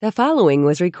The following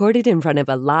was recorded in front of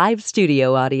a live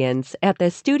studio audience at the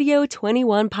Studio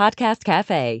 21 Podcast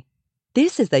Cafe.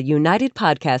 This is the United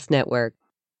Podcast Network.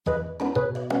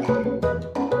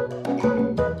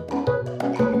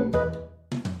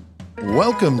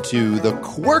 Welcome to the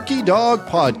Quirky Dog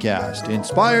Podcast,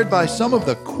 inspired by some of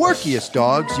the quirkiest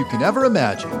dogs you can ever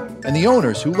imagine, and the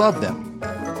owners who love them.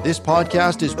 This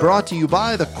podcast is brought to you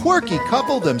by the quirky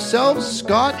couple themselves,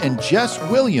 Scott and Jess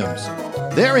Williams.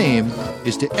 Their aim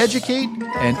is to educate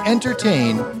and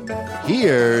entertain.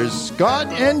 Here's Scott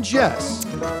and Jess.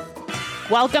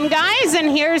 Welcome, guys, and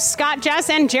here's Scott, Jess,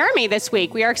 and Jeremy this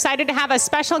week. We are excited to have a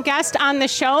special guest on the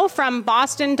show from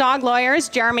Boston Dog Lawyers,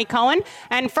 Jeremy Cohen.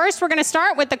 And first, we're going to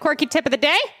start with the quirky tip of the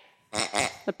day.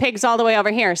 The pig's all the way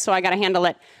over here, so I got to handle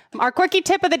it. Our quirky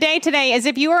tip of the day today is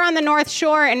if you are on the North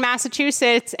Shore in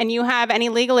Massachusetts and you have any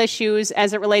legal issues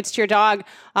as it relates to your dog,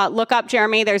 look up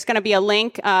Jeremy. There's going to be a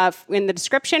link in the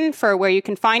description for where you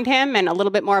can find him and a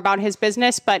little bit more about his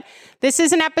business. But this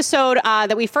is an episode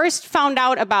that we first found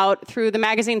out about through the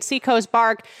magazine Seacoast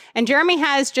Bark. And Jeremy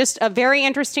has just a very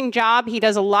interesting job. He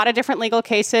does a lot of different legal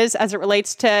cases as it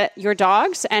relates to your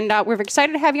dogs. And we're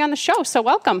excited to have you on the show. So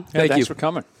welcome. Yeah, thanks you for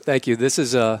coming. Thank you. This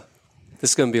is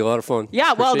going to be a lot of fun.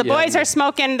 Yeah, well, the boys are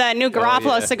smoking the new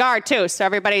Garofalo cigar, too, so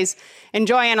everybody's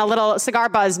enjoying a little cigar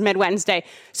buzz mid-Wednesday.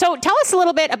 So tell us a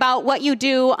little bit about what you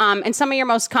do and some of your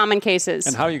most common cases.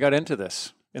 And how you got into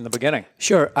this in the beginning.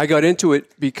 Sure. I got into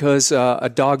it because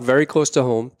a dog very close to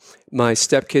home, my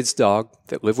stepkid's dog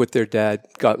that lived with their dad,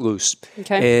 got loose.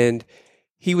 Okay. And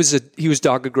he was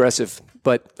dog aggressive,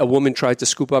 but a woman tried to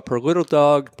scoop up her little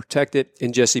dog, protect it,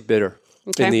 and Jesse bit her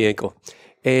in the ankle.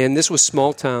 And this was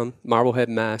small town, Marblehead,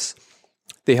 Mass.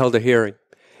 They held a hearing.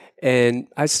 And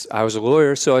I was a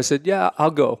lawyer, so I said, yeah, I'll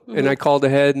go. Mm-hmm. And I called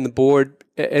ahead and the board.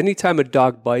 Anytime a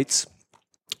dog bites,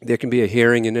 there can be a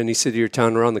hearing in any city or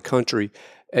town around the country,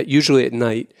 usually at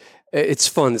night. It's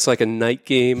fun. It's like a night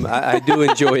game. I do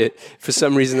enjoy it. For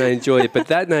some reason, I enjoy it. But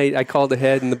that night, I called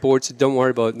ahead and the board said, don't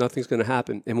worry about it. Nothing's going to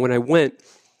happen. And when I went,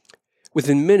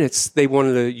 within minutes, they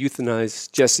wanted to euthanize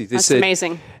Jesse. They said,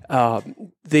 amazing.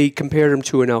 They compared him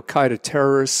to an Al-Qaeda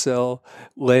terrorist cell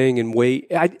laying in wait.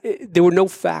 There were no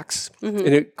facts, and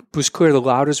it was clear the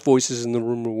loudest voices in the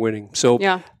room were winning. So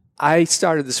I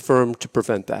started this firm to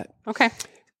prevent that. Okay.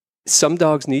 Some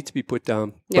dogs need to be put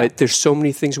down, but there's so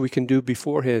many things we can do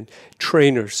beforehand.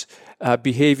 Trainers,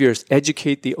 behaviors,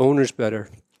 educate the owners better.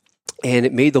 And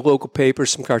it made the local paper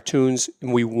some cartoons,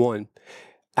 and we won.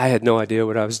 I had no idea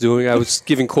what I was doing. I was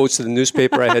giving quotes to the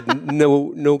newspaper. I had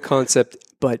no concept,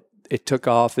 but it took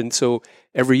off. And so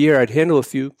every year I'd handle a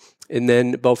few. And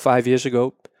then about 5 years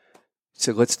ago, I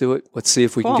said, let's do it. Let's see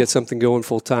if we can get something going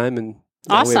full time. And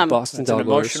awesome. We have Boston Dog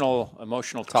Lawyers.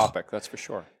 Emotional topic, that's for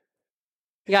sure.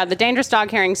 Yeah, the dangerous dog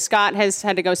hearings, Scott has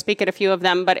had to go speak at a few of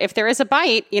them. But if there is a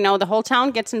bite, the whole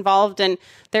town gets involved and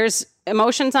there's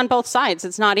emotions on both sides.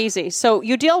 It's not easy. So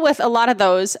you deal with a lot of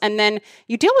those, and then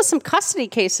you deal with some custody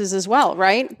cases as well,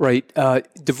 right? Right.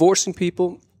 Divorcing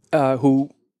people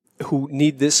who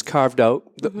need this carved out,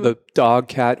 the dog,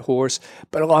 cat, horse.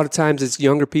 But a lot of times it's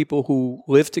younger people who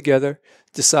live together,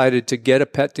 decided to get a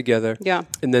pet together,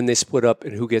 and then they split up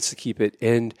and who gets to keep it.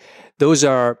 And those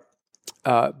are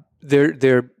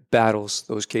they're battles,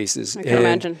 those cases. I can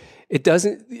imagine. It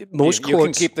doesn't, most you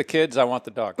courts... can keep the kids, I want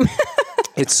the dog.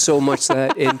 It's so much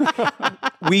that. And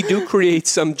we do create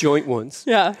some joint ones.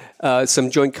 Yeah.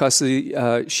 Some joint custody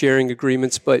sharing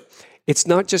agreements. But it's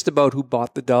not just about who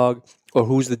bought the dog or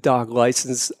who's the dog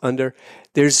licensed under.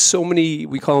 There's so many,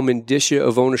 we call them indicia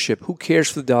of ownership. Who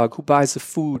cares for the dog? Who buys the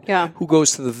food? Yeah. Who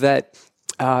goes to the vet?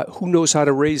 Who knows how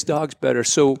to raise dogs better?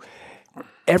 So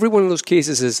every one of those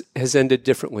cases has ended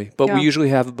differently, but we usually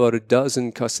have about a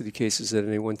dozen custody cases at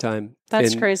any one time.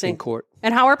 That's crazy. In court.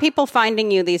 And how are people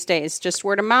finding you these days? Just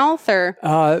word of mouth, or?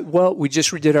 Well, we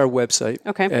just redid our website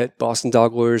at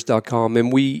bostondoglawyers.com,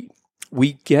 and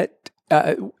we get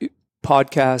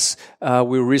podcasts.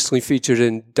 We were recently featured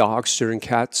in Dogster and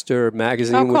Catster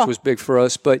magazine, which was big for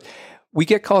us, but we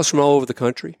get calls from all over the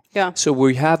country. Yeah. So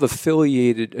we have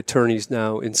affiliated attorneys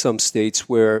now in some states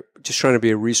where just trying to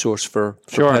be a resource for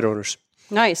pet owners.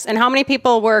 Nice. And how many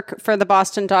people work for the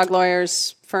Boston Dog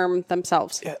Lawyers firm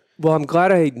themselves? Yeah. Well, I'm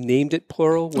glad I named it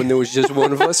plural when there was just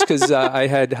one of us because I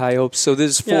had high hopes. So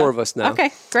there's four of us now.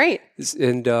 Okay, great.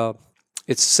 And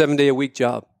it's a 7-day-a-week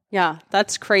job. Yeah,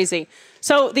 that's crazy.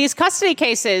 So these custody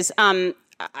cases,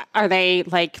 are they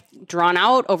like drawn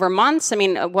out over months? I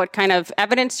mean, what kind of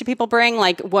evidence do people bring?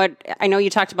 Like I know you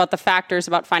talked about the factors,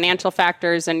 about financial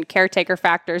factors and caretaker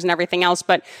factors and everything else,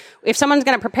 but if someone's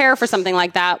going to prepare for something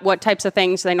like that, what types of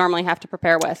things do they normally have to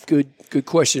prepare with? Good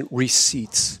question.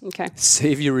 Receipts. Okay.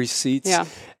 Save your receipts.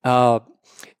 Yeah.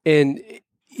 And,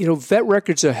 vet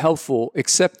records are helpful,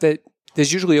 except that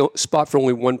there's usually a spot for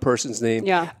only one person's name.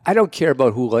 Yeah. I don't care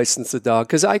about who licensed the dog,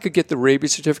 because I could get the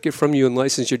rabies certificate from you and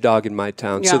license your dog in my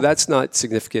town. Yeah. So that's not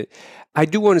significant. I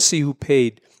do want to see who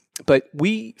paid, but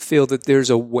we feel that there's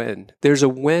a when. There's a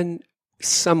when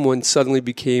someone suddenly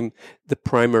became the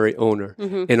primary owner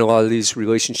in a lot of these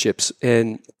relationships.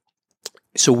 And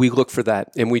so we look for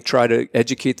that, and we try to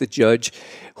educate the judge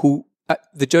who...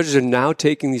 the judges are now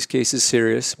taking these cases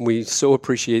serious. We so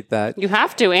appreciate that. You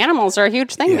have to. Animals are a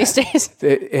huge thing these days.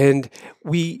 And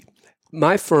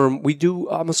my firm, we do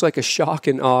almost like a shock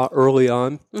and awe early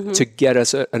on to get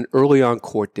us an early on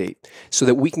court date so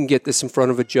that we can get this in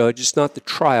front of a judge. It's not the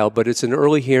trial, but it's an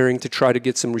early hearing to try to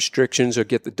get some restrictions or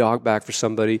get the dog back for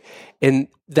somebody. And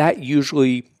that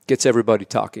usually gets everybody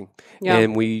talking. Yeah.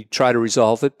 And we try to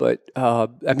resolve it. But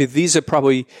these are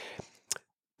probably...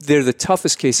 they're the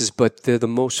toughest cases, but they're the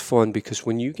most fun, because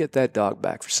when you get that dog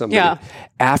back for somebody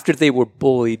after they were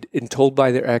bullied and told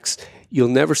by their ex, you'll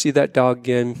never see that dog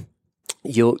again.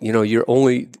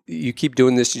 You keep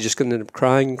doing this, you're just going to end up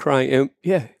crying and crying.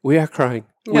 And we are crying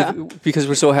because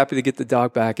we're so happy to get the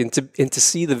dog back and to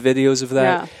see the videos of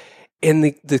that. Yeah.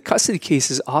 And the custody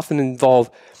cases often involve,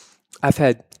 I've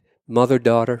had mother,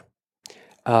 daughter,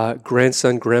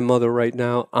 grandson, grandmother right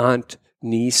now, aunt,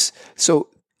 niece. So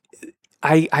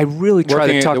I really try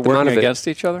to talk them out of it. Against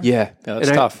each other? Yeah.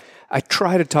 That's tough. I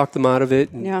try to talk them out of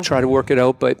it and try to work it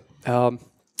out. But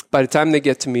by the time they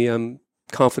get to me, I'm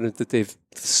confident that they've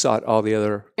sought all the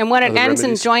other And when it ends remedies.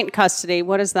 in joint custody,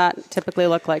 what does that typically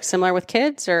look like? Similar with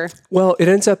kids, or? Well, it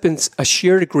ends up in a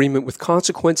shared agreement with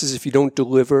consequences if you don't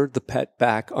deliver the pet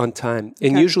back on time.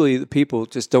 And usually the people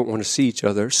just don't want to see each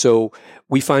other. So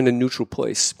we find a neutral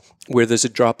place where there's a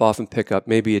drop-off and pickup,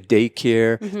 maybe a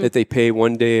daycare that they pay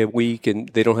one day a week and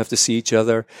they don't have to see each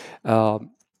other.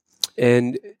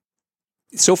 And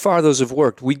so far, those have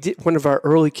worked. We did one of our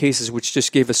early cases, which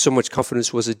just gave us so much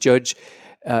confidence, was a judge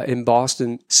in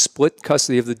Boston split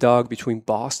custody of the dog between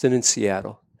Boston and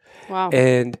Seattle. Wow.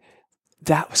 And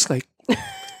that was like...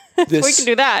 we can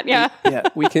do that, yeah.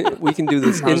 We can do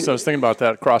this. I was thinking about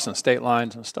that, crossing state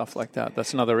lines and stuff like that.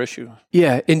 That's another issue.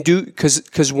 Yeah, and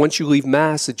because once you leave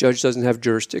Mass, the judge doesn't have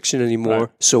jurisdiction anymore. Right.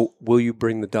 So will you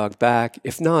bring the dog back?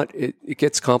 If not, it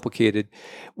gets complicated.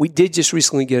 We did just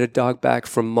recently get a dog back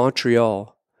from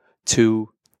Montreal to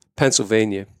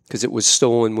Pennsylvania because it was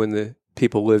stolen when the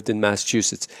people lived in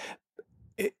Massachusetts.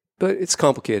 But it's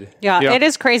complicated. Yeah, it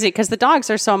is crazy because the dogs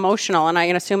are so emotional, and I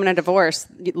assume in a divorce,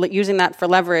 using that for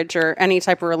leverage or any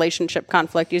type of relationship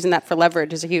conflict, using that for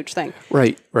leverage is a huge thing.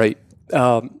 Right.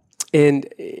 And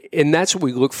that's what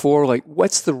we look for. Like,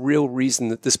 what's the real reason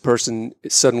that this person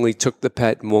suddenly took the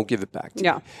pet and won't give it back to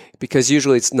you? Because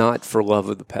usually it's not for love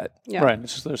of the pet. Yeah. Right.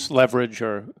 There's leverage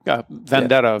or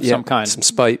vendetta of some kind. Some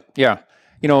spite. Yeah.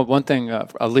 One thing,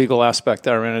 a legal aspect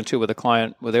that I ran into with a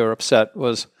client where they were upset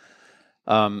was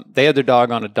they had their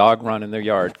dog on a dog run in their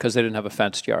yard because they didn't have a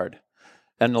fenced yard.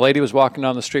 And the lady was walking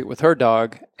down the street with her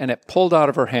dog, and it pulled out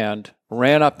of her hand,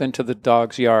 ran up into the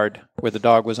dog's yard where the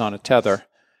dog was on a tether,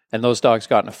 and those dogs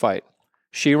got in a fight.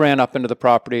 She ran up into the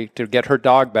property to get her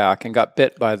dog back and got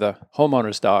bit by the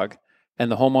homeowner's dog,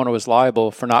 and the homeowner was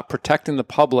liable for not protecting the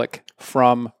public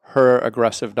from her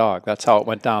aggressive dog. That's how it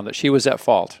went down, that she was at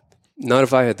fault. Not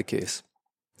if I had the case.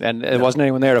 And there wasn't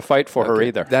anyone there to fight for her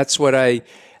either. That's what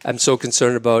I'm so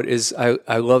concerned about. Is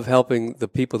I love helping the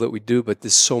people that we do, but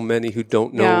there's so many who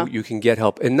don't know you can get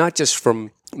help. And not just from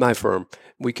my firm.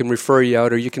 We can refer you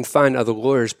out or you can find other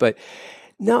lawyers. But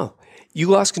no, you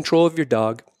lost control of your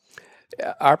dog.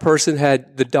 Our person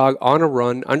had the dog on a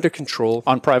run, under control.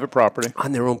 On private property.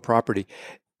 On their own property.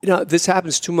 This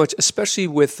happens too much, especially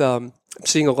with, I'm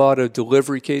seeing a lot of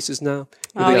delivery cases now.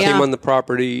 They came on the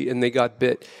property and they got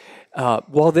bit.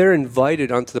 While they're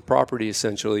invited onto the property,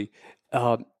 essentially,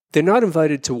 they're not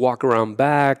invited to walk around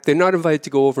back. They're not invited to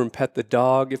go over and pet the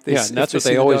dog. And that's what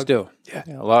they always do. Yeah.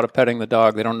 A lot of petting the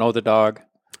dog. They don't know the dog.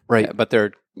 Right. But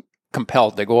they're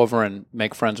compelled. They go over and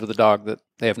make friends with the dog that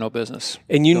they have no business.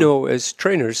 And as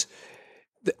trainers,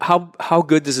 how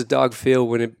good does a dog feel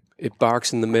when it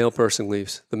barks and the mailman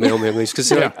leaves?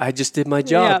 Because like, I just did my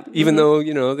job. Yeah. Even though,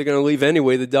 they're going to leave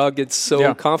anyway, the dog gets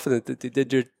so confident that they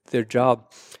did their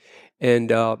job. And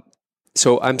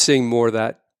so I'm seeing more of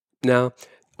that now.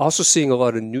 Also seeing a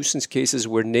lot of nuisance cases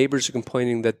where neighbors are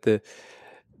complaining that the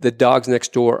the dogs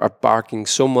next door are barking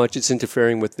so much it's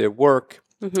interfering with their work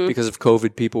because of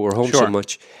COVID. People were home so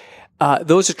much.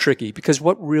 Those are tricky because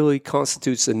what really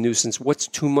constitutes a nuisance? What's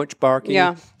too much barking?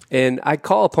 Yeah. And I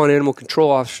call upon animal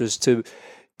control officers to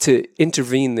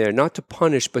intervene there, not to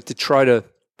punish, but to try to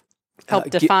help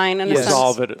define and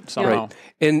solve it somehow.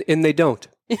 Right. And they don't.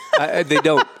 They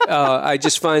don't. I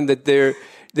just find that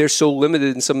they're so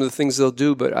limited in some of the things they'll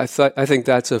do. But I think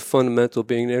that's a fundamental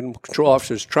being an animal control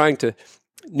officer is trying to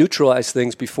neutralize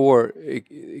things before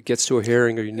it gets to a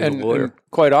hearing or you need a lawyer. And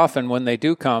quite often when they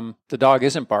do come, the dog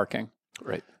isn't barking.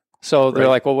 Right. So they're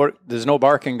like, well, there's no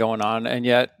barking going on, and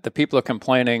yet the people are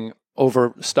complaining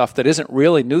over stuff that isn't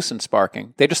really nuisance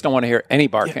barking. They just don't want to hear any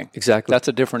barking. Yeah, exactly. That's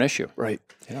a different issue. Right.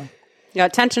 Yeah,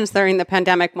 tensions during the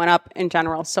pandemic went up in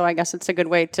general, so I guess it's a good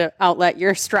way to outlet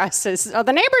your stress. The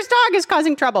neighbor's dog is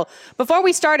causing trouble. Before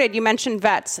we started, you mentioned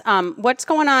vets. What's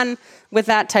going on with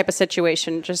that type of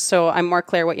situation, just so I'm more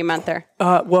clear what you meant there?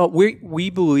 Well, we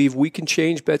believe we can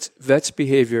change vets'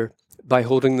 behavior by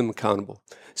holding them accountable.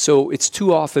 So it's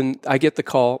too often we get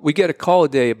a call a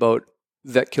day about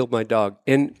vet killed my dog,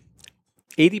 and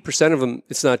 80% of them,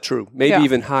 it's not true, maybe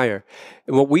even higher.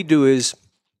 And what we do is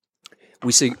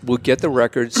we say, we'll get the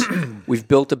records. We've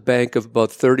built a bank of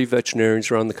about 30 veterinarians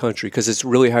around the country because it's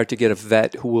really hard to get a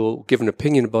vet who will give an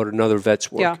opinion about another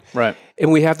vet's work. Yeah. Right.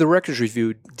 And we have the records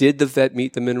reviewed. Did the vet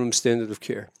meet the minimum standard of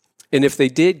care? And if they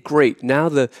did, great. Now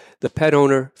the pet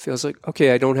owner feels like,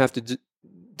 okay, I don't have to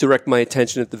direct my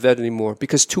attention at the vet anymore,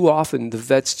 because too often the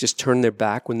vets just turn their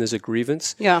back when there's a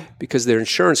grievance because their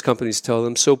insurance companies tell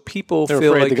them. So people they're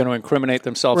feel afraid like they're going to incriminate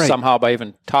themselves somehow by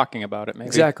even talking about it. Maybe.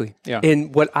 Exactly. Yeah.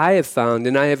 And what I have found,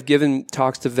 and I have given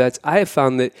talks to vets, I have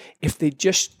found that if they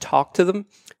just talk to them,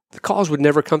 the calls would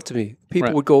never come to me.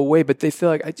 People would go away, but they feel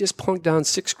like I just plunked down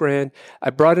 $6,000. I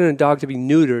brought in a dog to be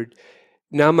neutered.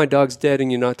 Now my dog's dead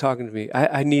and you're not talking to me.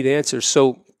 I need answers.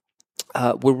 So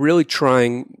we're really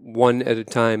trying one at a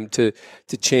time to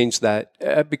change that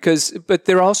but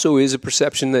there also is a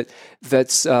perception that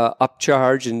vets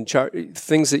upcharge and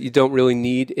things that you don't really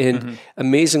need. And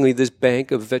amazingly, this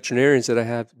bank of veterinarians that I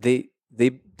have, they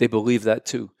believe that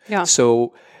too. Yeah.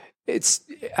 So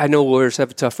I know lawyers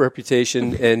have a tough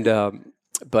reputation, and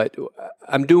but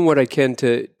I'm doing what I can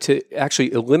to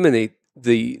actually eliminate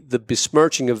the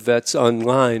besmirching of vets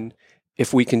online.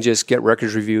 If we can just get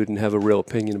records reviewed and have a real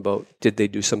opinion about did they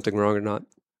do something wrong or not.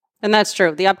 And that's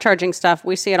true. The upcharging stuff,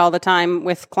 we see it all the time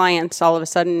with clients. All of a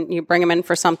sudden, you bring them in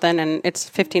for something, and it's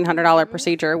 $1,500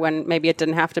 procedure when maybe it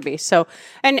didn't have to be. So,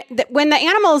 and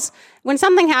when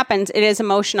something happens, it is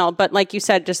emotional. But like you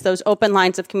said, just those open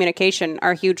lines of communication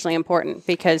are hugely important,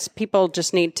 because people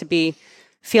just need to be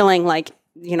feeling like,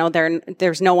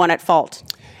 there's no one at fault.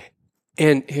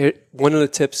 And here, one of the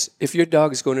tips: if your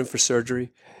dog is going in for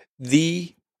surgery,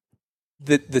 the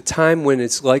time when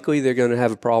it's likely they're going to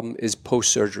have a problem is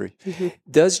post-surgery.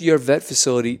 Does your vet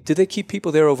facility, do they keep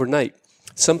people there overnight?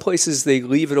 Some places they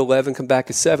leave at 11, come back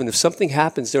at 7. If something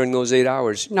happens during those 8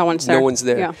 hours, no one's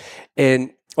there. Yeah.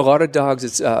 And a lot of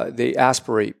dogs, they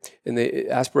aspirate, and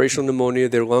aspirational pneumonia,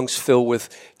 their lungs fill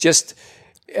with just,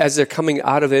 as they're coming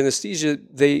out of anesthesia,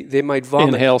 they might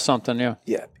vomit. Inhale something,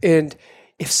 Yeah. And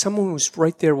if someone was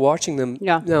right there watching them,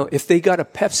 now, if they got a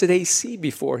Pepcid AC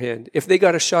beforehand, if they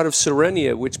got a shot of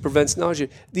Serenia, which prevents nausea,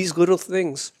 these little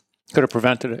things could have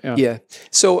prevented it. Yeah.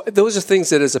 So those are things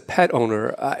that as a pet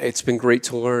owner, it's been great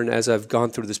to learn as I've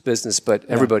gone through this business, but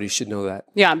everybody should know that.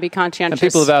 Yeah, be conscientious. And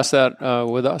people have asked that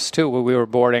with us too, when we were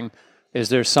boarding, is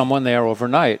there someone there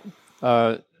overnight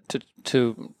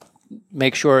to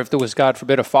make sure if there was, God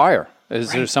forbid, a fire?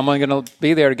 Is there someone going to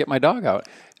be there to get my dog out?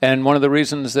 And one of the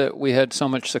reasons that we had so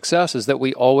much success is that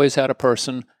we always had a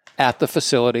person at the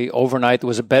facility overnight. There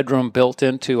was a bedroom built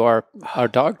into our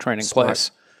dog training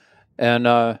place.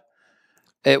 And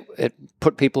it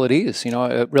put people at ease.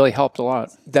 It really helped a lot.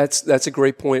 That's a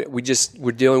great point.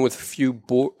 We're dealing with a few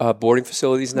boarding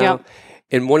facilities now. Yep.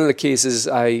 In one of the cases,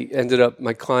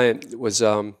 my client was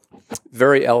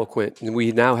very eloquent, and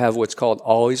we now have what's called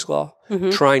Ollie's Law,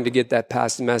 trying to get that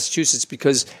passed in Massachusetts,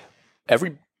 because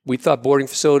we thought boarding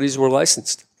facilities were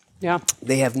licensed. Yeah.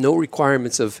 They have no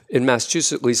requirements in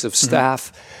Massachusetts at least, of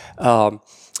staff,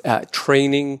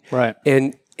 training,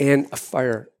 and a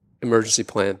fire emergency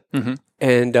plan.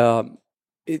 And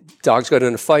dogs got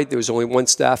in a fight. There was only one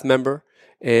staff member,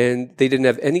 and they didn't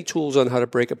have any tools on how to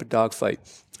break up a dog fight.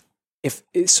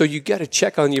 So you got to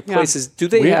check on your places. Do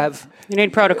they have? You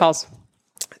need protocols.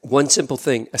 One simple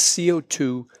thing: a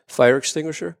CO2 fire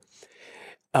extinguisher.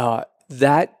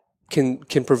 That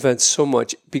can prevent so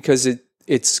much, because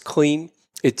it's clean.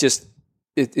 It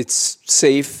it's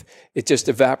safe. It just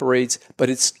evaporates, but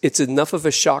it's enough of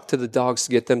a shock to the dogs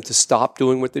to get them to stop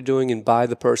doing what they're doing and buy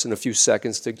the person a few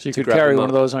seconds to. So you could carry one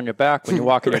of those on your back when you're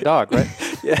walking your dog, right?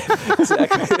 Yeah,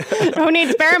 exactly. Who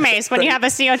needs bear mace when you have a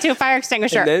CO2 fire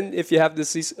extinguisher? And then if you have to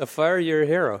see a fire, you're a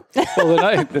hero.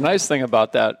 Well, the nice thing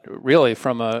about that, really,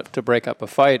 to break up a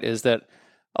fight, is that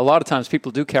a lot of times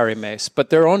people do carry mace, but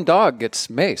their own dog gets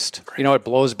maced. You know, it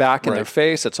blows back in their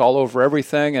face. It's all over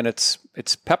everything, and it's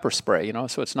pepper spray. You know,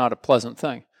 so it's not a pleasant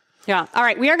thing. Yeah. All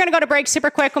right. We are going to go to break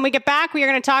super quick. When we get back, we are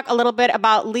going to talk a little bit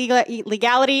about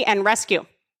legality and rescue.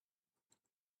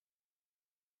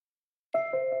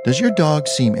 Does your dog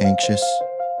seem anxious?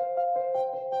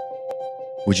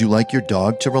 Would you like your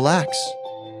dog to relax?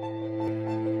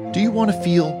 Do you want to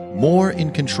feel more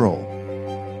in control?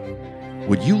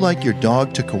 Would you like your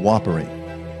dog to cooperate?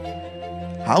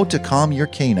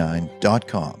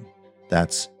 HowToCalmYourCanine.com.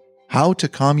 That's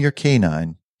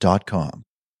HowToCalmYourCanine.com.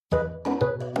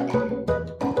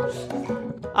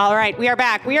 All right, we are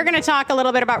back. We are going to talk a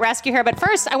little bit about rescue here, but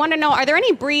first I want to know, are there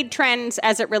any breed trends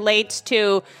as it relates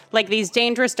to like these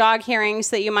dangerous dog hearings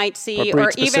that you might see,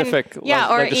 or even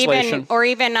legislation? or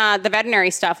even the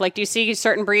veterinary stuff? Like, do you see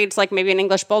certain breeds, like maybe an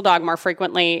English bulldog more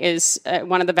frequently is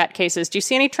one of the vet cases? Do you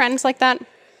see any trends like that?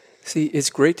 See, it's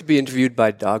great to be interviewed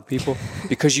by dog people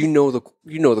because you know the questions.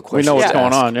 We know what's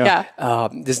going on. Yeah.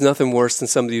 There's nothing worse than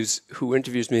somebody who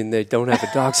interviews me and they don't have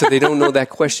a dog, so they don't know that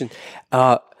question.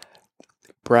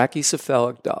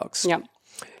 Brachycephalic dogs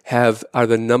are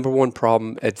the number one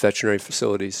problem at veterinary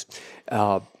facilities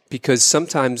because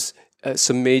sometimes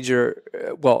some major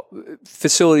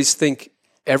facilities think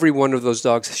every one of those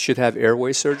dogs should have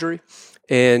airway surgery,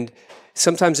 and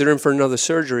sometimes they're in for another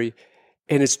surgery,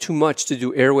 and it's too much to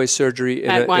do airway surgery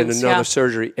and another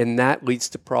surgery, and that leads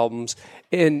to problems.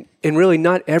 And really,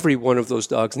 not every one of those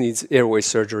dogs needs airway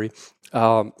surgery,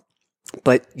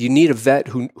 but you need a vet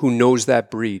who knows that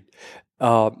breed.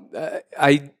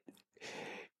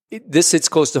 This hits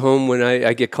close to home when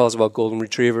I get calls about golden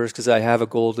retrievers because I have a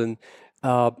golden.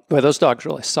 Boy, those dogs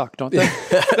really suck, don't they?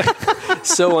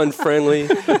 So unfriendly,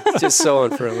 just so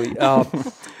unfriendly.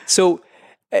 So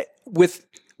with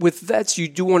vets, you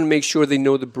do want to make sure they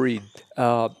know the breed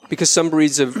because some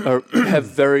breeds have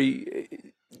very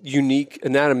unique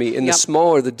anatomy, and the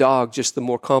smaller the dog, just the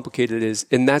more complicated it is.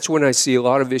 And that's when I see a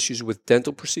lot of issues with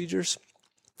dental procedures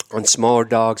on smaller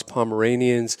dogs,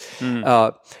 Pomeranians,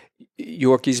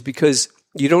 Yorkies, because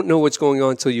you don't know what's going on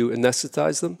until you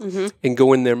anesthetize them and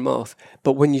go in their mouth.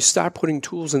 But when you start putting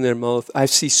tools in their mouth, I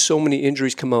see so many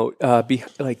injuries come out, to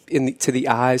the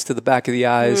eyes, to the back of the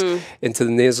eyes, and to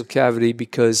the nasal cavity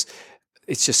because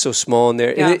it's just so small in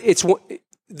there. Yeah. And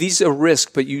these are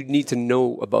risks, but you need to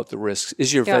know about the risks.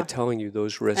 Is your vet telling you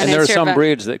those risks? And there are some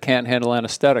breeds that can't handle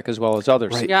anesthetic as well as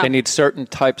others. Right. Yeah. They need certain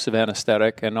types of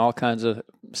anesthetic and all kinds of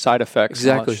side effects.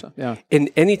 Exactly. Yeah. And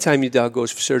anytime your dog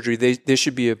goes for surgery, there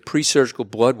should be a pre-surgical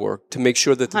blood work to make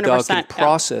sure that the dog can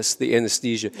process the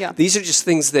anesthesia. Yeah. These are just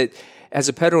things that, as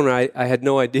a pet owner, I had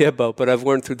no idea about, but I've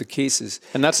learned through the cases.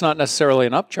 And that's not necessarily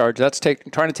an upcharge. That's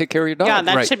trying to take care of your dog. Yeah,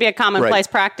 that should be a commonplace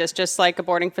practice, just like a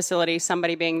boarding facility,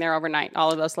 somebody being there overnight, all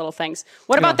of those little things.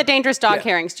 What about the dangerous dog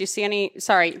hearings? Do you see any?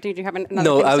 Sorry, did you have another thing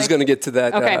No, to I was say? going to get to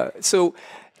that. Okay.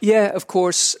 Of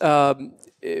course,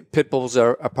 pit bulls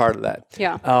are a part of that.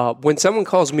 Yeah. When someone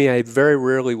calls me, I very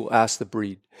rarely will ask the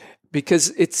breed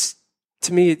because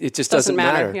to me, it just doesn't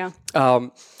matter. Yeah.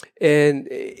 And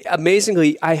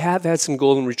amazingly, I have had some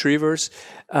golden retrievers.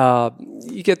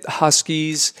 You get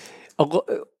huskies.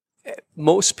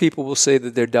 Most people will say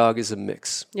that their dog is a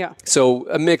mix. Yeah. So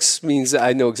a mix means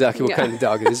I know exactly what kind of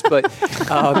dog it is. But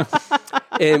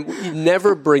and you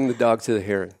never bring the dog to the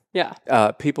hearing. Yeah.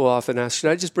 People often ask, should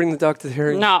I just bring the dog to the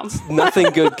hearing? No. Nothing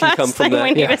good can come from that. Last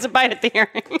thing we need is a bite at the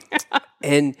hearing.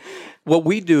 And what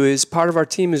we do is part of our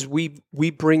team is we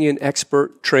bring in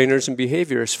expert trainers and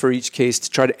behaviorists for each case to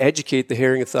try to educate the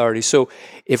hearing authority. So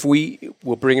if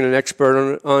we'll bring in an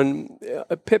expert on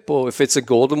a pit bull. If it's a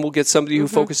golden, we'll get somebody who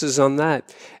focuses on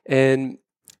that. And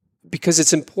because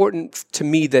it's important to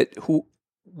me that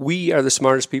we are the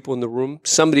smartest people in the room,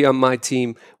 somebody on my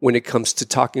team when it comes to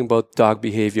talking about dog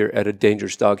behavior at a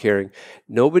dangerous dog hearing.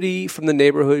 Nobody from the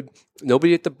neighborhood,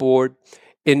 nobody at the board,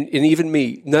 and even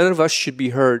me, none of us should be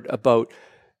heard about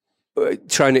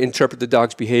trying to interpret the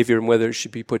dog's behavior and whether it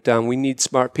should be put down. We need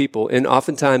smart people. And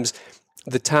oftentimes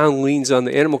the town leans on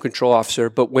the animal control officer,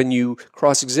 but when you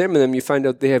cross-examine them, you find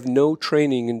out they have no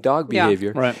training in dog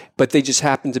behavior. Right. But they just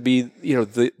happen to be,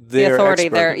 their authority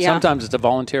expert. there. Yeah. Sometimes it's a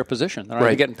volunteer position. They're not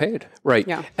even getting paid. Right.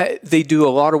 Yeah. They do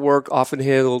a lot of work, often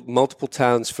handle multiple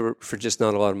towns for just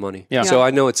not a lot of money. Yeah. So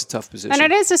I know it's a tough position. And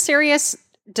it is a serious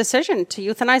decision to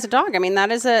euthanize a dog. I mean,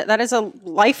 that is a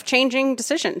life-changing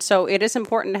decision. So it is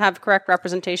important to have correct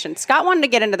representation. Scott wanted to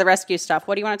get into the rescue stuff.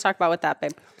 What do you want to talk about with that,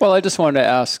 babe? Well, I just wanted to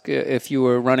ask if you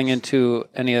were running into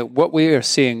any of what we are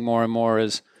seeing more and more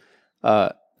is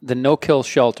the no-kill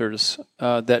shelters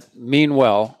that mean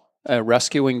well,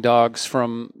 rescuing dogs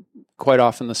from quite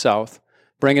often the South,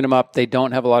 bringing them up. They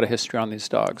don't have a lot of history on these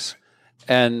dogs.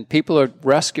 And people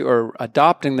are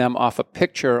adopting them off a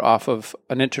picture off of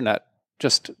an internet.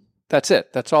 Just, that's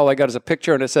it. That's all I got is a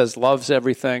picture, and it says, loves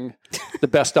everything, the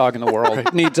best dog in the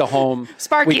world, needs a home.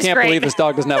 Sparky's we can't great. believe this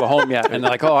dog doesn't have a home yet. And they're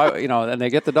like, and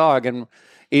they get the dog, and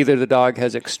either the dog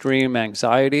has extreme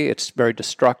anxiety, it's very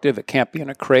destructive, it can't be in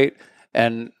a crate,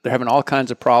 and they're having all kinds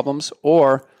of problems,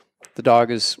 or the dog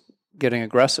is getting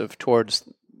aggressive towards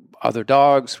other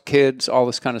dogs, kids, all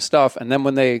this kind of stuff. And then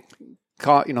when they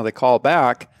call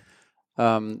back,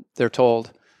 they're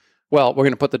told, well, we're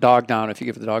going to put the dog down if you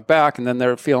give the dog back. And then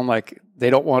they're feeling like they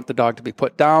don't want the dog to be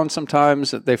put down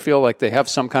sometimes. They feel like they have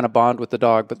some kind of bond with the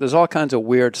dog. But there's all kinds of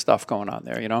weird stuff going on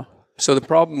there, So the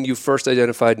problem you first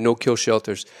identified, no-kill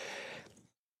shelters,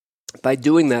 by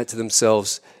doing that to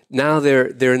themselves, now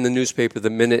they're in the newspaper the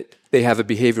minute they have a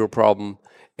behavioral problem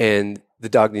and the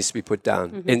dog needs to be put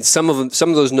down. Mm-hmm. And some of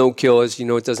those no-kill, as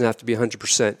it doesn't have to be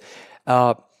 100%.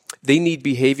 They need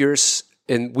behaviorists.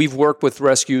 And we've worked with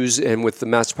rescues and with the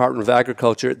Mass Department of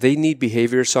Agriculture. They need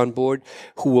behaviorists on board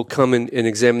who will come and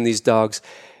examine these dogs.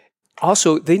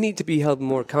 Also, they need to be held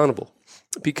more accountable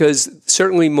because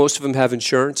certainly most of them have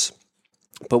insurance.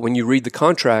 But when you read the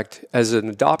contract as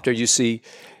an adopter, you see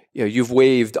you've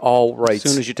waived all rights.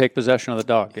 As soon as you take possession of the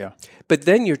dog, yeah. But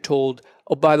then you're told,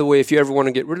 oh, by the way, if you ever want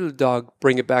to get rid of the dog,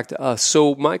 bring it back to us.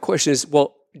 So my question is,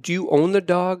 well, do you own the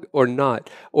dog or not?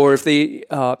 Or if they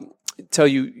tell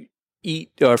you,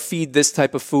 eat or feed this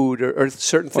type of food or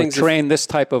certain things. Or train this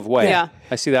type of way. Yeah.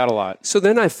 I see that a lot. So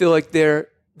then I feel like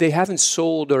they haven't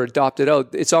sold or adopted out.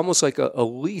 It's almost like a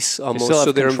lease almost,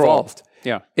 so they're involved.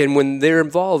 Yeah. And when they're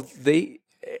involved, they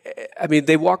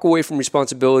walk away from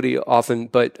responsibility often,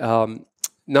 but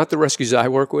not the rescues I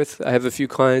work with. I have a few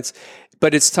clients,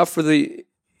 but it's tough for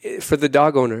the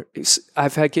dog owner.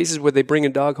 I've had cases where they bring a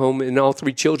dog home and all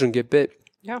 3 children get bit.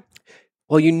 Yeah.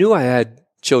 Well, you knew I had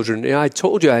children. I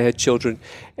told you I had children.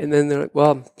 And then they're like,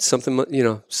 well, something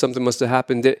must have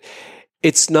happened.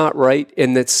 It's not right.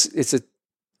 And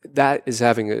that is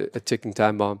having a ticking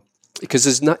time bomb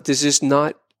because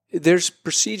there's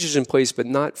procedures in place, but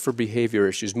not for behavior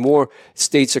issues. More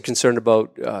states are concerned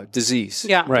about disease.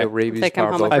 Yeah. Right. Rabies,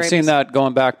 I've seen that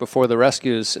going back before the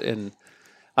rescues.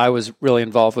 I was really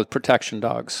involved with protection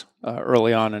dogs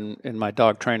early on in my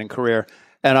dog training career.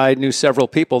 And I knew several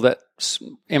people that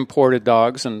imported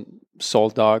dogs and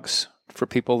sold dogs for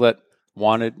people that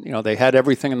wanted, they had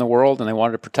everything in the world and they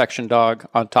wanted a protection dog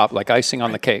on top, like icing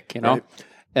on the cake, Right.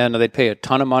 And they'd pay a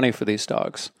ton of money for these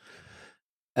dogs.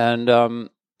 And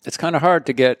it's kind of hard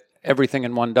to get everything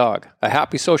in one dog. A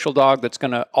happy social dog that's going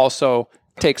to also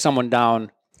take someone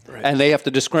down, right. And they have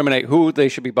to discriminate who they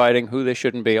should be biting, who they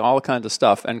shouldn't be, all kinds of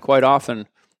stuff. And quite often,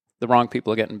 the wrong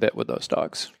people are getting bit with those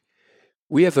dogs.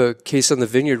 We have a case on the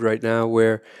Vineyard right now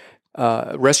where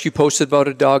rescue posted about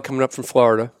a dog coming up from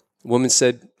Florida. The woman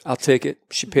said, I'll take it.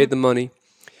 She paid the money.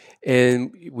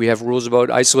 And we have rules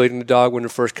about isolating the dog when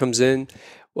it first comes in.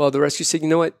 Well, the rescue said, you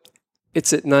know what?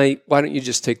 It's at night. Why don't you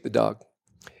just take the dog?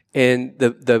 And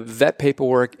the vet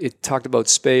paperwork, it talked about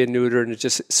spay and neuter, and it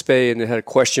just spay, and it had a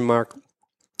question mark.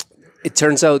 It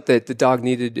turns out that the dog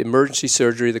needed emergency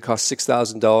surgery that cost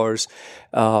 $6,000.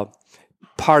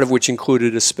 Part of which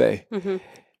included a spay. Mm-hmm.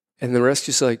 And the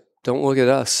rescue's like, don't look at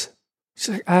us. She's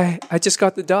like, I just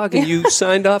got the dog and you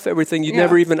signed off everything. You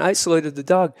never even isolated the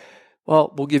dog.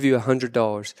 Well, we'll give you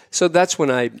 $100. So that's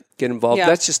when I get involved. Yeah.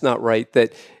 That's just not right.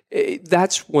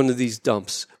 That's one of these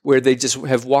dumps where they just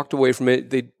have walked away from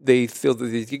it. They feel that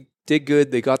they did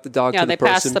good. They got the dog to the person. Yeah,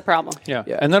 they passed the problem. Yeah,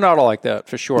 and they're not all like that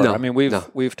for sure. No, I mean,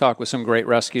 we've talked with some great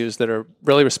rescues that are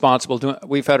really responsible.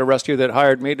 We've had a rescue that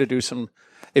hired me to do some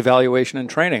evaluation and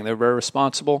training. They're very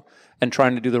responsible and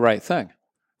trying to do the right thing.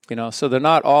 So they're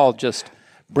not all just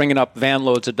bringing up van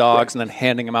loads of dogs and then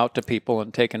handing them out to people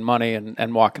and taking money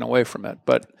and walking away from it.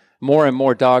 But more and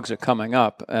more dogs are coming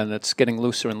up, and it's getting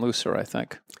looser and looser, I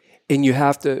think. And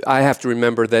I have to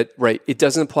remember that, right, it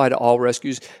doesn't apply to all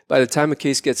rescues. By the time a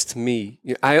case gets to me,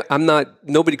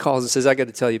 nobody calls and says, I got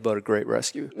to tell you about a great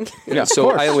rescue.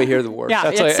 So I only hear the worst.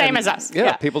 Yeah, it's same as us.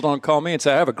 Yeah, people don't call me and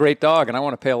say, I have a great dog and I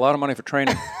want to pay a lot of money for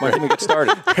training. When can we get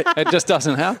started? It just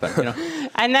doesn't happen.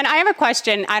 And then I have a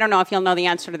question. I don't know if you'll know the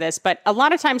answer to this, but a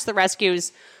lot of times the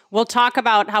rescues we'll talk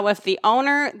about how if the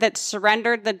owner that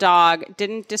surrendered the dog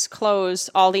didn't disclose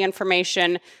all the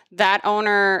information, that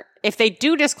owner, if they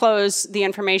do disclose the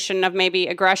information of maybe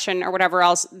aggression or whatever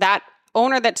else, that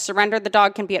owner that surrendered the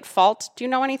dog can be at fault. Do you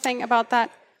know anything about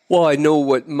that? Well, I know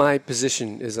what my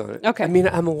position is on it. Okay. I mean,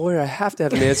 I'm a lawyer. I have to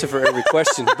have an answer for every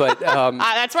question. But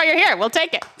That's why you're here. We'll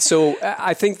take it. So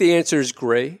I think the answer is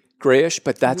grayish,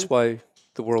 but that's why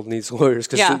the world needs lawyers,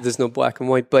 because there's no black and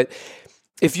white. But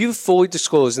if you fully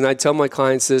disclose, and I tell my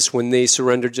clients this when they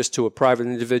surrender just to a private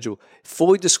individual,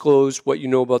 fully disclose what you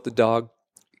know about the dog,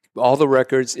 all the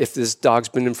records. If this dog's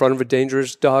been in front of a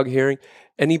dangerous dog hearing,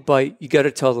 any bite, you got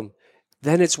to tell them.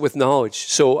 Then it's with knowledge.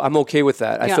 So I'm okay with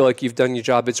that. I feel like you've done your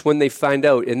job. It's when they find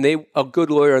out, and a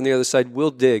good lawyer on the other side will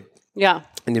dig and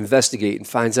investigate and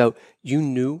finds out you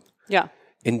knew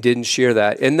and didn't share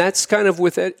that. And that's kind of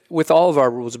with all of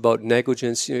our rules about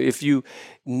negligence. You know, if you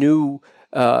knew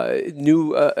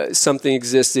something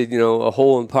existed, a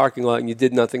hole in the parking lot, and you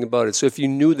did nothing about it. So if you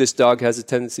knew this dog has a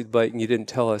tendency to bite and you didn't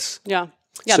tell us. Yeah,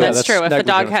 So that's true. If the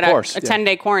dog had a course.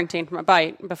 10-day quarantine from a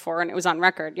bite before and it was on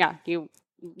record, you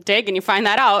dig and you find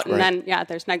that out, and then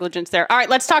there's negligence there. All right,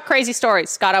 let's talk crazy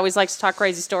stories. Scott always likes to talk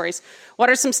crazy stories.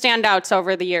 What are some standouts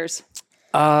over the years?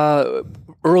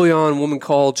 Early on, a woman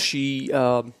called.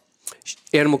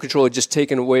 Animal control had just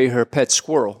taken away her pet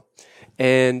squirrel,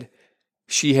 and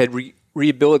she had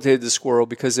rehabilitated the squirrel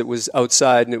because it was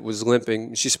outside and it was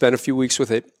limping. She spent a few weeks with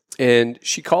it. And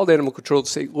she called animal control to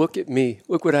say, look at me.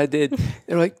 Look what I did.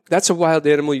 They're like, that's a wild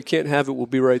animal. You can't have it. We'll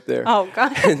be right there. Oh,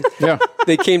 God. And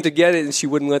they came to get it, and she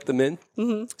wouldn't let them in.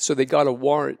 Mm-hmm. So they got a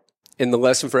warrant. And the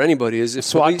lesson for anybody is if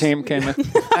SWAT team came in.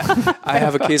 I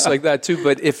have a case like that, too.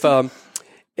 But if the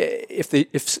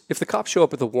cops show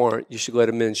up with a warrant, you should let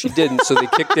them in. She didn't. So they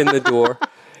kicked in the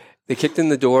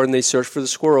door. And they searched for the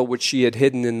squirrel, which she had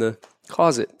hidden in the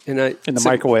closet. And in the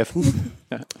microwave.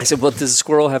 I said, well, does the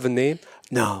squirrel have a name?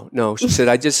 No. She said,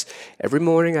 every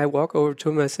morning I walk over to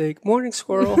him and I say, morning,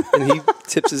 squirrel. And he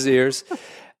tips his ears.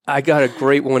 I got a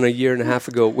great one a year and a half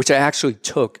ago, which I actually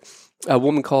took. A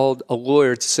woman called a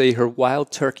lawyer to say her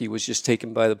wild turkey was just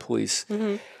taken by the police.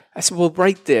 Mm-hmm. I said, well,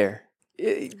 right there,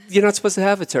 you're not supposed to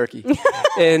have a turkey.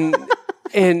 and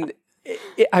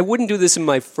I wouldn't do this in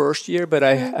my first year, but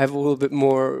I have a little bit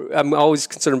more. I'm always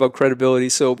concerned about credibility.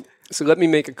 So let me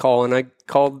make a call. And I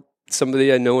called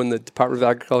somebody I know in the Department of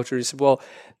Agriculture. He said, well,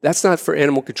 that's not for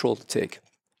animal control to take.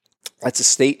 That's a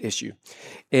state issue.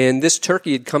 And this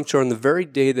turkey had come to her on the very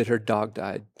day that her dog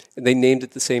died. And they named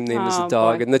it the same name as the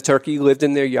dog. Boy. And the turkey lived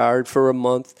in their yard for a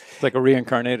month. Like a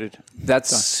reincarnated.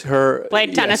 That's her.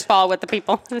 Played tennis ball with the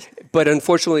people. But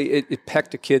unfortunately, it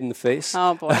pecked a kid in the face.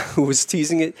 Oh, boy. Who was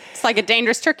teasing it. It's like a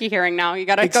dangerous turkey hearing now. You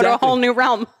got to go to a whole new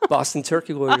realm. Boston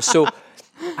turkey lawyer. So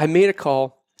I made a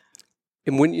call.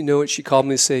 And wouldn't you know it, she called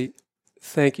me to say,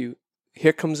 thank you.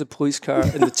 Here comes a police car,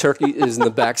 and the turkey is in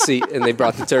the back seat, and they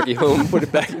brought the turkey home and put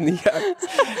it back in the yard.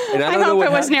 And I hope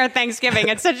it was near Thanksgiving.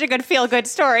 It's such a good feel-good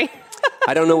story.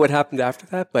 I don't know what happened after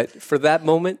that, but for that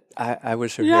moment, I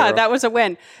was her hero. Yeah, that was a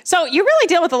win. So you really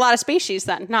deal with a lot of species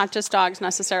then, not just dogs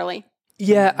necessarily.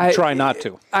 Yeah. I try not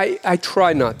to. I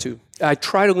try not to. I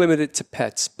try to limit it to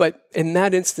pets. But in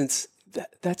that instance,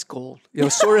 that's gold. A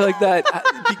story like that,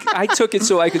 I took it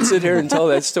so I could sit here and tell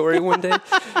that story one day.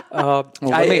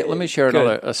 Let me share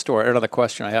another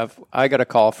question I have. I got a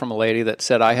call from a lady that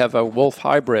said, I have a wolf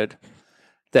hybrid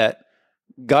that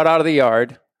got out of the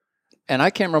yard, and I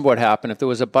can't remember what happened. If there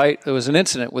was a bite, there was an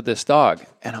incident with this dog.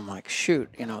 And I'm like, shoot,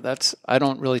 I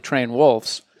don't really train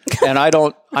wolves. And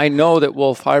I know that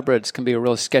wolf hybrids can be a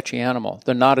really sketchy animal.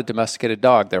 They're not a domesticated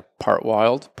dog. They're part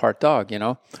wild, part dog,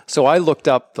 So I looked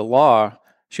up the law.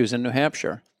 She was in New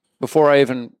Hampshire before I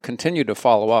even continued to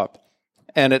follow up.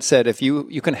 And it said, if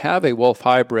you can have a wolf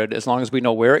hybrid as long as we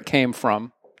know where it came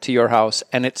from to your house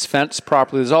and it's fenced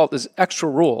properly. There's extra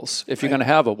rules if you're going to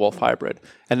have a wolf hybrid.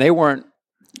 And they weren't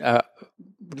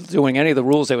doing any of the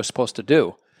rules they were supposed to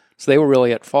do. So they were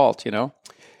really at fault,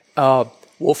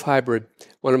 Wolf hybrid.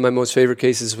 One of my most favorite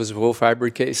cases was a wolf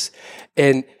hybrid case.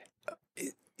 And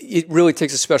it really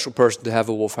takes a special person to have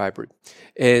a wolf hybrid.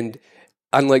 And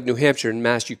unlike New Hampshire and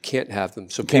Mass, you can't have them.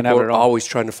 So people are always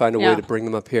trying to find a way to bring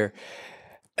them up here.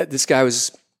 This guy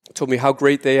told me how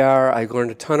great they are. I learned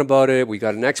a ton about it. We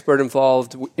got an expert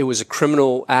involved. It was a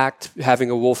criminal act having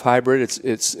a wolf hybrid.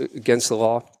 It's against the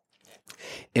law.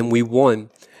 And we won.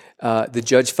 The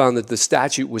judge found that the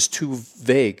statute was too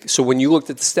vague. So when you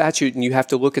looked at the statute and you have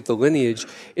to look at the lineage,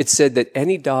 it said that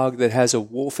any dog that has a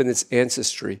wolf in its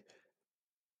ancestry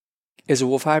is a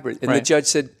wolf hybrid. And the judge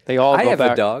said, I have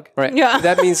a dog. Right. Yeah.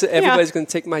 That means that everybody's going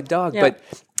to take my dog. Yeah.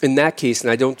 But in that case,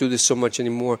 and I don't do this so much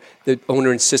anymore, the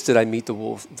owner insisted I meet the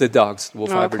wolf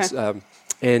hybrids.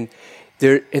 And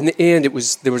there, in the end,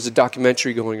 there was a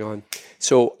documentary going on.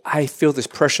 So I feel this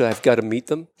pressure that I've got to meet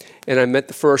them. And I met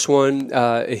the first one.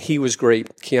 He was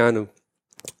great, Keanu.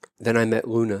 Then I met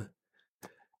Luna.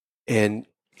 And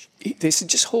they said,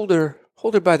 just hold her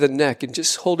by the neck and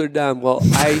just hold her down. Well,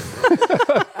 I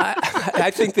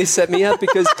think they set me up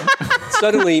because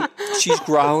suddenly she's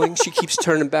growling. She keeps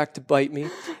turning back to bite me.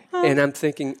 And I'm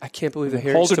thinking, I can't believe the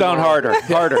hearing's tomorrow. Hold her down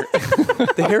harder.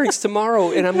 The hearing's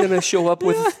tomorrow, and I'm going to show up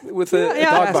with a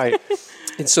dog bite.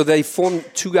 And so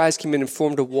two guys came in and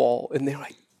formed a wall, and they're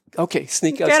like, okay,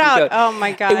 sneak out. Get out. Oh,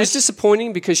 my gosh. It was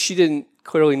disappointing because she didn't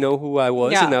clearly know who I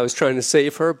was, and I was trying to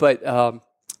save her. But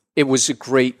it was a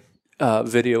great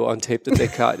video on tape that they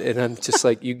cut, and I'm just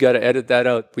like, you got to edit that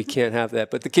out. We can't have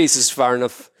that. But the case is far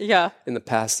enough in the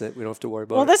past that we don't have to worry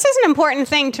about it. Well, this is an important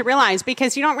thing to realize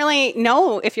because you don't really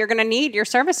know if you're going to need your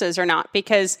services or not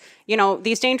because,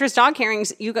 these dangerous dog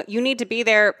hearings, you need to be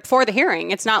there for the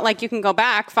hearing. It's not like you can go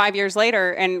back 5 years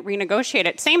later and renegotiate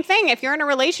it. Same thing if you're in a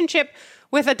relationship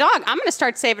with a dog. I'm going to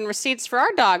start saving receipts for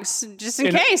our dogs just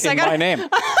in case. In my name. No,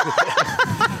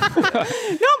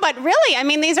 but really, I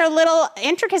mean, these are little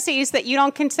intricacies that you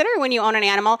don't consider when you own an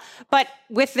animal. But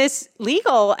with this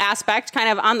legal aspect kind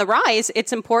of on the rise,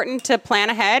 it's important to plan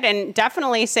ahead and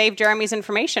definitely save Jeremy's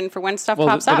information for when stuff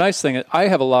pops up. The nice thing is I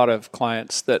have a lot of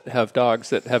clients that have dogs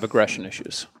that have aggression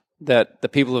issues, that the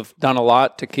people have done a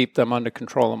lot to keep them under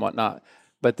control and whatnot.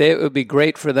 But it would be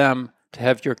great for them to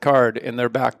have your card in their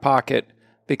back pocket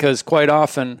because quite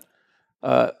often,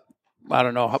 I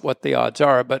don't know what the odds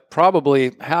are, but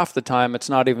probably half the time it's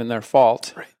not even their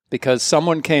fault because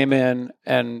someone came in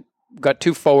and got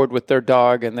too forward with their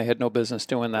dog and they had no business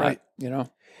doing that,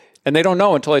 And they don't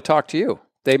know until they talk to you.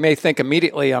 They may think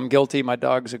immediately, I'm guilty, my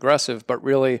dog's aggressive, but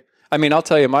really, I mean, I'll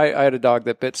tell you, I had a dog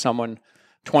that bit someone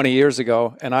 20 years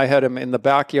ago, and I had him in the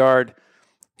backyard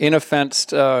in a fenced,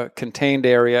 contained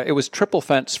area. It was triple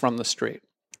fenced from the street,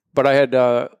 but I had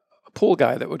a pool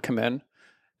guy that would come in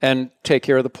and take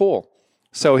care of the pool.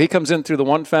 So he comes in through the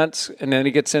one fence, and then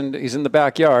he's in the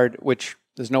backyard, which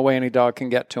there's no way any dog can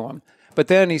get to him. But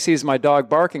then he sees my dog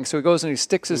barking, so he goes and he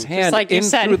sticks his hand in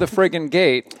through the friggin'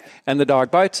 gate, and the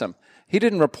dog bites him. He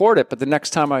didn't report it, but the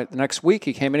next week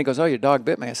he came in, he goes, oh, your dog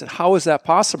bit me. I said, how is that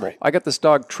possible? Right. I got this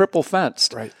dog triple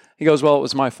fenced. Right. He goes, well, it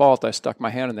was my fault. I stuck my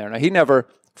hand in there. Now, he never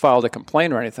filed a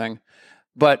complaint or anything,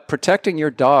 but protecting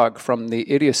your dog from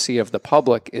the idiocy of the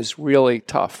public is really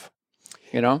tough.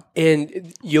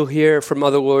 And you'll hear from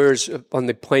other lawyers on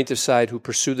the plaintiff side who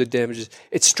pursue the damages.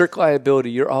 It's strict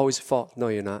liability. You're always at fault. No,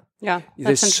 you're not. Yeah,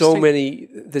 there's so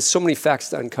many facts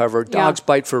to uncover. Dogs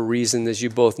bite for a reason, as you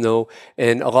both know,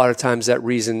 and a lot of times that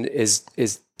reason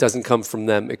doesn't come from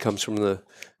them. It comes from the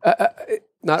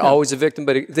not always a victim,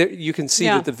 but you can see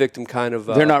that the victim kind of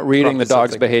they're not reading the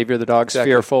dog's behavior. The dog's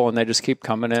fearful, and they just keep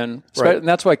coming in. Right. And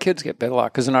that's why kids get bit a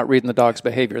lot because they're not reading the dog's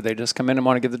behavior. They just come in and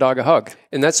want to give the dog a hug.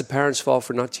 And that's the parents' fault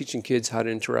for not teaching kids how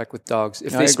to interact with dogs.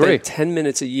 If they spend 10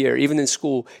 minutes a year, even in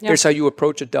school, here's how you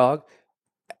approach a dog.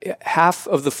 Half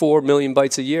of the 4 million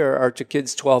bites a year are to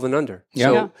kids 12 and under. Yeah.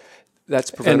 So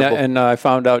that's preventable. And I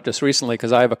found out just recently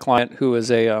because I have a client who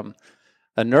is a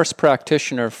nurse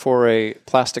practitioner for a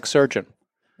plastic surgeon.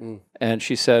 And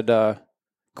she said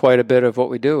quite a bit of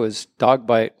what we do is dog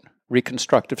bite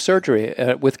reconstructive surgery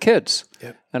with kids.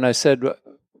 Yep. And I said,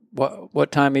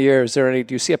 what time of year is there any?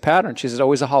 Do you see a pattern? She says,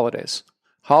 always the holidays.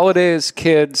 Holidays,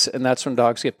 kids, and that's when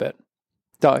dogs get bit.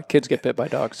 Kids get bit by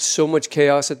dogs. So much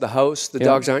chaos at the house. The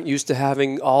dogs aren't used to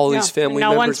having all these family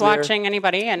members. No one's watching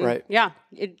anybody. And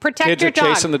protect kids your dog. Kids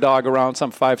are chasing the dog around,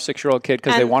 some 5-6-year-old kid,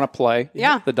 because they want to play.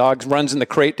 Yeah. The dog runs in the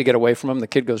crate to get away from him. The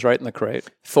kid goes right in the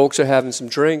crate. Folks are having some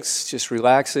drinks, just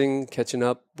relaxing, catching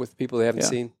up with people they haven't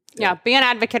seen. Yeah, be an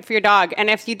advocate for your dog. And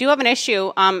if you do have an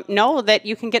issue, know that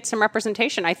you can get some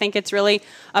representation. I think it's really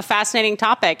a fascinating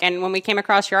topic. And when we came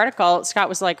across your article, Scott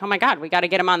was like, oh my God, we got to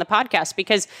get him on the podcast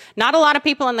because not a lot of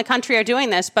people in the country are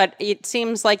doing this, but it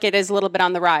seems like it is a little bit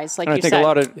on the rise, like you said. I think a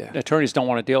lot of attorneys don't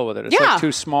want to deal with it. It's like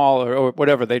too small or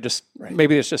whatever. They just,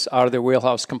 maybe it's just out of their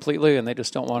wheelhouse completely and they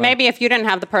just don't want to. Maybe if you didn't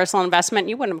have the personal investment,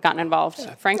 you wouldn't have gotten involved,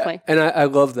 frankly. And I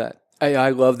love that.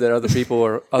 I love that other people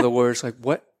or other lawyers like,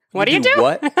 what? What do you do?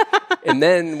 What? And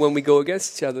then when we go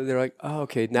against each other, they're like, oh,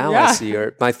 okay, now I see.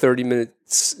 Or my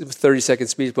 30-second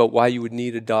speech about why you would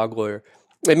need a dog lawyer.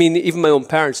 I mean, even my own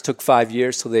parents took 5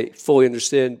 years till they fully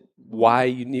understand why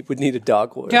you would need a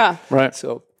dog lawyer. Yeah. Right.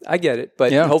 So I get it,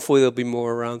 but hopefully there'll be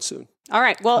more around soon. All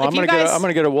right. Well, if I'm going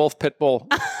to get a wolf pit bull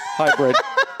hybrid.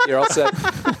 You're all set.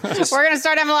 We're going to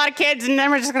start having a lot of kids, and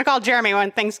then we're just going to call Jeremy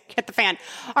when things hit the fan.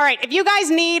 All right. If you guys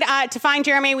need to find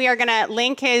Jeremy, we are going to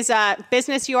link his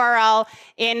business URL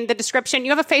in the description.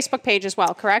 You have a Facebook page as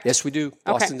well, correct? Yes, we do.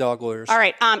 Boston Dog Lawyers. All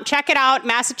right. Check it out.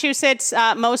 Massachusetts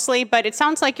mostly, but it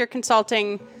sounds like you're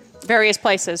consulting various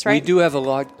places, right? We do have a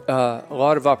lot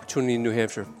of opportunity in New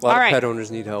Hampshire. A lot of pet owners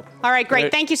need help. All right,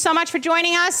 great. Thank you so much for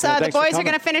joining us. The boys are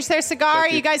going to finish their cigar.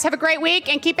 You guys have a great week,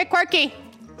 and keep it quirky.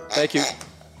 Thank you.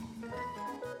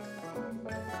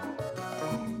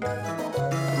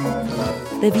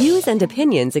 The views and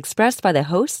opinions expressed by the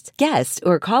hosts, guests,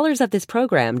 or callers of this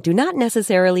program do not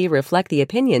necessarily reflect the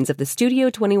opinions of the Studio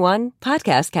 21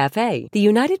 Podcast Cafe, the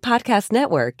United Podcast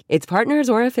Network, its partners,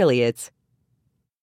 or affiliates.